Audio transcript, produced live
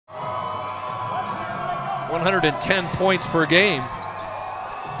110 points per game.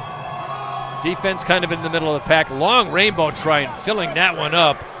 Defense kind of in the middle of the pack. Long rainbow try and filling that one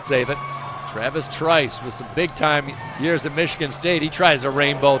up. Save it. Travis Trice with some big time years at Michigan State. He tries a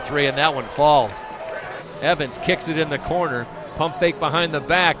rainbow three and that one falls. Evans kicks it in the corner. Pump fake behind the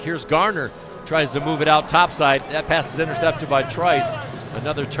back. Here's Garner. Tries to move it out topside. That pass is intercepted by Trice.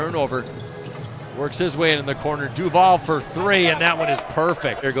 Another turnover. Works his way in the corner. Duval for three, and that one is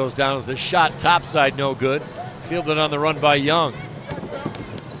perfect. There goes down as a shot topside, no good. Fielded on the run by Young.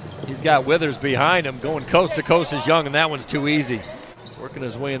 He's got Withers behind him. Going coast to coast is Young, and that one's too easy. Working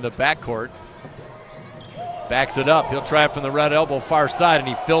his way in the backcourt. Backs it up. He'll try it from the right elbow far side, and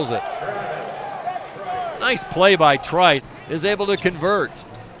he fills it. Nice play by Trice. Is able to convert.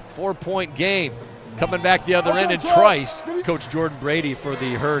 4-point game. Coming back the other end, and Trice. Coach Jordan Brady for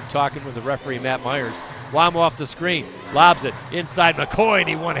the Herd talking with the referee Matt Myers. Wamo off the screen. Lobs it inside McCoy, and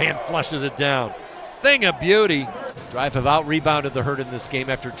he one-hand flushes it down. Thing of beauty. Drive have out-rebounded the Herd in this game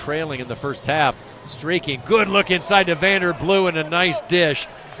after trailing in the first half. Streaking. Good look inside to Vanderblue, and a nice dish.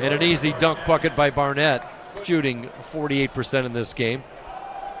 And an easy dunk bucket by Barnett. Shooting 48% in this game.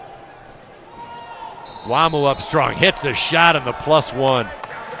 Wamo up strong. Hits a shot on the +1.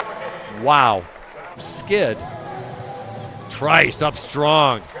 Wow. Skid. Trice up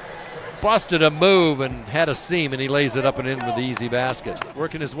strong. Busted a move and had a seam, and he lays it up and in with the easy basket.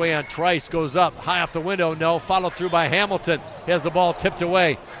 Working his way on Trice, goes up, high off the window, no. Follow through by Hamilton. He has the ball tipped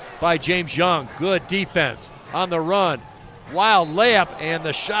away by James Young. Good defense on the run. Wild layup, and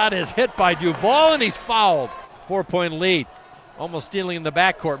the shot is hit by Duval, and he's fouled. 4-point lead. Almost stealing in the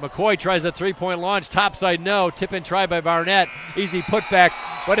backcourt. McCoy tries a three-point launch. Topside, no. Tip in try by Barnett. Easy putback,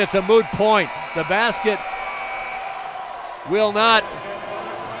 but it's a moot point. The basket will not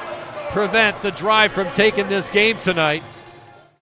prevent the Drive from taking this game tonight.